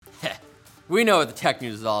We know what the tech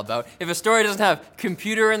news is all about. If a story doesn't have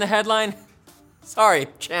computer in the headline, sorry,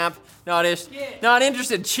 champ. Not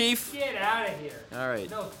interested, chief. Get out of here. All right.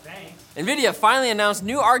 No thanks. NVIDIA finally announced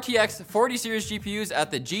new RTX 40 series GPUs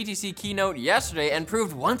at the GTC keynote yesterday and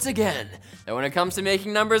proved once again that when it comes to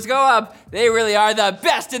making numbers go up, they really are the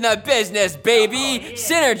best in the business, baby! Oh, yeah.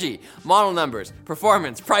 Synergy, model numbers,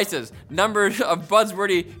 performance, prices, numbers of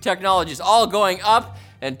buzzwordy technologies all going up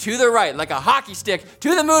and to the right, like a hockey stick,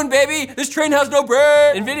 to the moon, baby! This train has no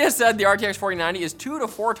brakes! NVIDIA said the RTX 4090 is 2 to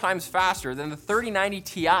 4 times faster than the 3090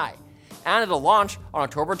 Ti. And it'll launch on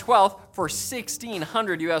October 12th for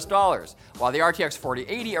 $1,600 US, while the RTX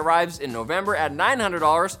 4080 arrives in November at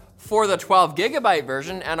 $900 for the 12 gigabyte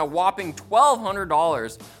version and a whopping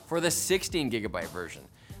 $1,200 for the 16 gigabyte version.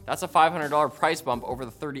 That's a $500 price bump over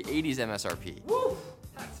the 3080's MSRP. Woo!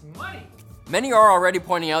 That's money. Many are already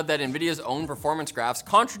pointing out that NVIDIA's own performance graphs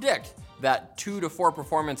contradict that 2 to 4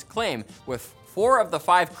 performance claim, with 4 of the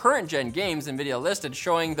 5 current gen games NVIDIA listed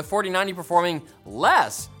showing the 4090 performing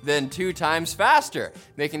less than 2 times faster,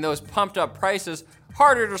 making those pumped up prices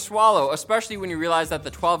harder to swallow, especially when you realize that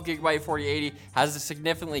the 12 gigabyte 4080 has a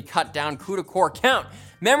significantly cut down CUDA core count,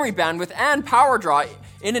 memory bandwidth, and power draw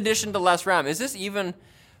in addition to less RAM. Is this even...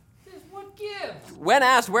 What gives? When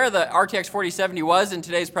asked where the RTX 4070 was in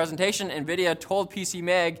today's presentation, NVIDIA told PC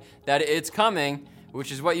Mag that it's coming,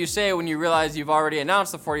 which is what you say when you realize you've already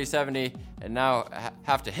announced the 4070 and now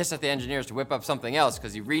have to hiss at the engineers to whip up something else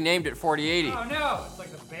because you renamed it 4080. Oh no, it's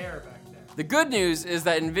like the bear back there. The good news is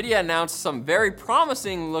that NVIDIA announced some very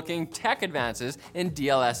promising looking tech advances in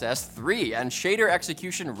DLSS 3 and shader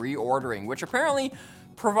execution reordering, which apparently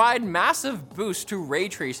provide massive boosts to ray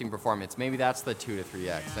tracing performance. Maybe that's the 2 to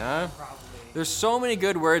 3x, huh? Probably. There's so many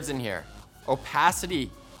good words in here.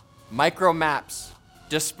 Opacity, micro maps,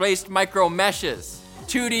 displaced micro meshes,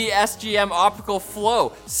 2D SGM optical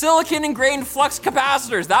flow, silicon ingrained flux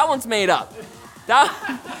capacitors. That one's made up.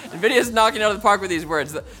 NVIDIA's knocking it out of the park with these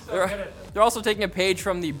words. They're also taking a page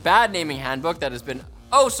from the bad naming handbook that has been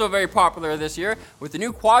oh so very popular this year with the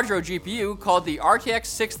new Quadro GPU called the RTX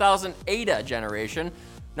 6000 Ada generation,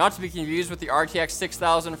 not to be confused with the RTX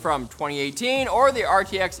 6000 from 2018 or the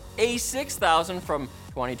RTX A6000 from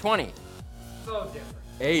 2020. So different.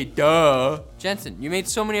 Hey, duh. Jensen, you made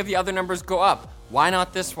so many of the other numbers go up. Why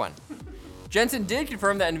not this one? Jensen did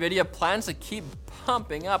confirm that NVIDIA plans to keep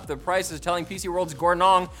pumping up the prices, telling PC World's Gordon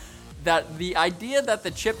Ong that the idea that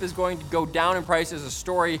the chip is going to go down in price is a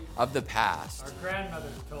story of the past. Our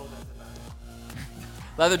grandmothers told us about it.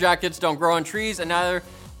 Leather jackets don't grow on trees, and neither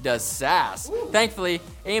does SAS. Woo. Thankfully,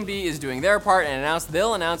 AMD is doing their part and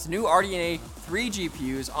they'll announce new RDNA 3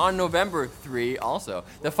 GPUs on November 3 also.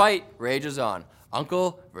 The fight rages on.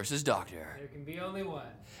 Uncle versus doctor. There can be only one.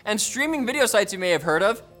 And streaming video sites you may have heard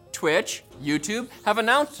of, Twitch, YouTube, have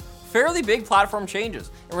announced fairly big platform changes.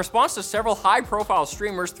 In response to several high-profile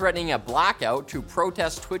streamers threatening a blackout to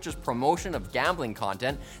protest Twitch's promotion of gambling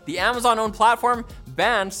content, the Amazon-owned platform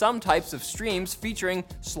banned some types of streams featuring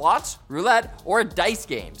slots, roulette, or dice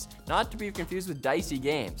games. Not to be confused with dicey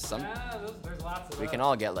games. There's lots of We those. can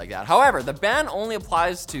all get like that. However, the ban only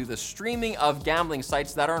applies to the streaming of gambling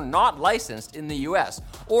sites that are not licensed in the US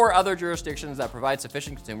or other jurisdictions that provide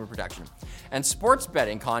sufficient consumer protection. And sports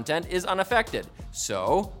betting content is unaffected.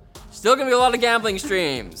 So, still gonna be a lot of gambling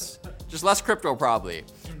streams. Just less crypto probably.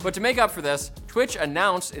 But to make up for this, Twitch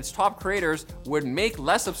announced its top creators would make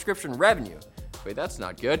less subscription revenue. Wait, that's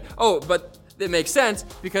not good. Oh, but it makes sense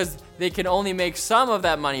because they can only make some of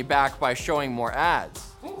that money back by showing more ads.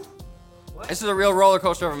 This is a real roller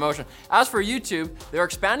coaster of emotion. As for YouTube, they're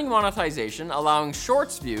expanding monetization, allowing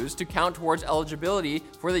Shorts views to count towards eligibility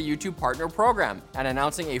for the YouTube Partner Program, and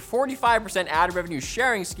announcing a 45% ad revenue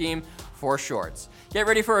sharing scheme for Shorts. Get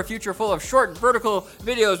ready for a future full of short vertical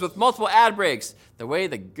videos with multiple ad breaks, the way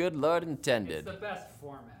the good Lord intended. It's the best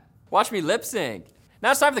format. Watch me lip sync. Now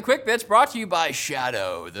it's time for the Quick Bits, brought to you by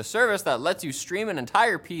Shadow, the service that lets you stream an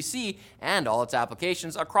entire PC and all its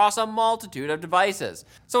applications across a multitude of devices.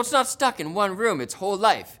 So it's not stuck in one room its whole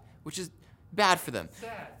life, which is bad for them.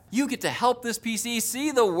 Sad. You get to help this PC see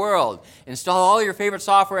the world. Install all your favorite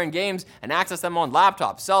software and games and access them on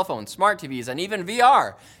laptops, cell phones, smart TVs, and even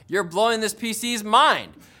VR. You're blowing this PC's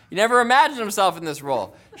mind. You never imagined himself in this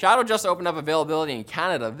role. Shadow just opened up availability in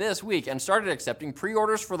Canada this week and started accepting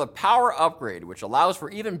pre-orders for the Power Upgrade, which allows for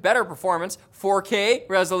even better performance, 4K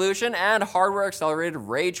resolution, and hardware-accelerated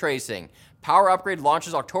ray tracing. Power Upgrade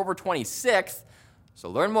launches October 26th, so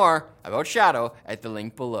learn more about Shadow at the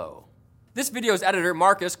link below. This video's editor,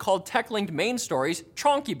 Marcus, called TechLinked main stories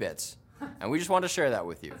Chonky Bits, and we just wanted to share that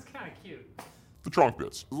with you. That's kind of cute. the trunk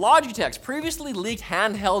bits. Logitech's previously leaked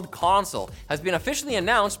handheld console has been officially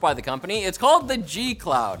announced by the company. It's called the G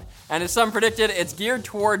Cloud, and as some predicted, it's geared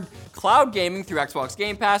toward cloud gaming through Xbox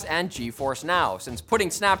Game Pass and GeForce Now, since putting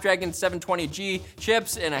Snapdragon 720G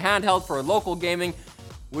chips in a handheld for local gaming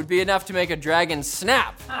would be enough to make a dragon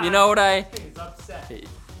snap. You know what I... He's upset. He's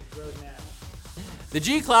really mad. The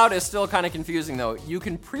G Cloud is still kind of confusing though. You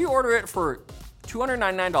can pre-order it for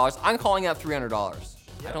 $299. I'm calling that $300.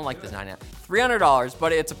 I don't like this $99. $300,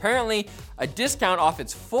 but it's apparently a discount off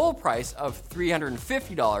its full price of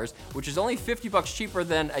 $350, which is only $50 cheaper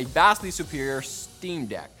than a vastly superior Steam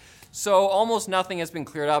Deck. So almost nothing has been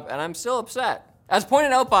cleared up, and I'm still upset. As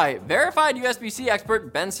pointed out by verified USB-C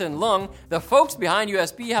expert Benson Lung, the folks behind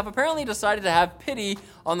USB have apparently decided to have pity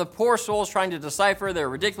on the poor souls trying to decipher their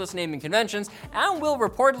ridiculous naming conventions and will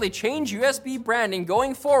reportedly change USB branding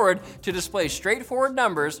going forward to display straightforward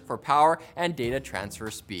numbers for power and data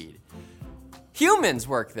transfer speed. Humans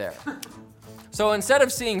work there. So instead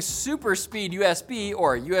of seeing super speed USB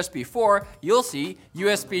or USB 4, you'll see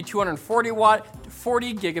USB 240 watt,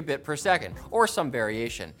 40 gigabit per second, or some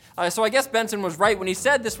variation. So I guess Benson was right when he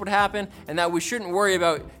said this would happen and that we shouldn't worry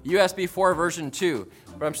about USB 4 version 2.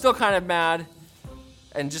 But I'm still kind of mad,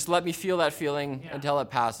 and just let me feel that feeling until it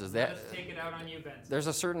passes. Let us take it out on you, Benson. There's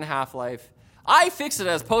a certain half-life. iFixit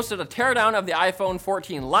has posted a teardown of the iPhone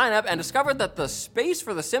 14 lineup and discovered that the space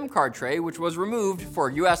for the SIM card tray, which was removed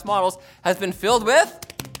for US models, has been filled with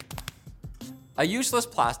a useless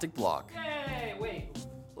plastic block. Hey, wait.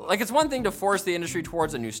 Like, it's one thing to force the industry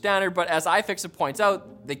towards a new standard, but as iFixit points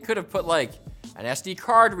out, they could have put like an SD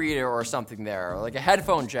card reader or something there, or like a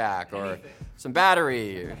headphone jack, or some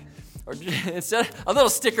battery, or instead a little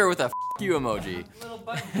sticker with a F you emoji. A little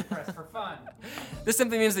button to press for fun. This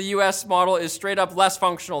simply means the US model is straight up less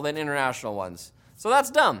functional than international ones. So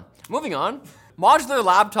that's dumb. Moving on. Modular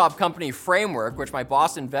laptop company Framework, which my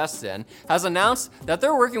boss invests in, has announced that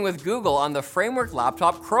they're working with Google on the Framework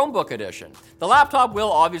Laptop Chromebook Edition. The laptop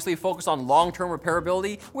will obviously focus on long-term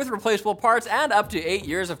repairability with replaceable parts and up to 8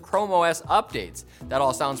 years of Chrome OS updates. That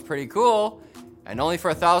all sounds pretty cool. And only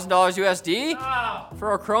for $1,000 USD? No.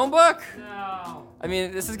 For a Chromebook? No. I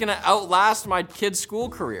mean, this is gonna outlast my kid's school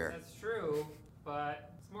career. That's true,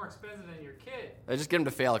 but it's more expensive than your kid. I just get him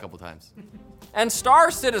to fail a couple times. And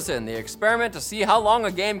Star Citizen, the experiment to see how long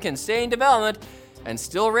a game can stay in development and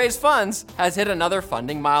still raise funds, has hit another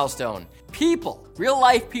funding milestone. People, real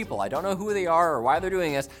life people, I don't know who they are or why they're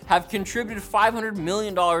doing this, have contributed $500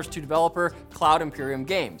 million to developer Cloud Imperium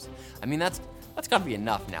Games. I mean, that's gotta be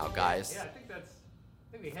enough now, guys. Yeah, I think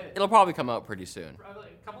we hit it. It'll probably come out pretty soon. Probably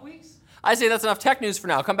a couple weeks? I say that's enough tech news for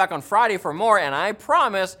now. Come back on Friday for more, and I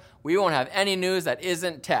promise we won't have any news that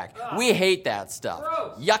isn't tech. We hate that stuff.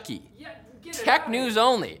 Gross. Yucky. Yeah, get it Tech out. news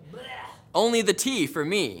only. Only the T for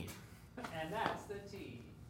me.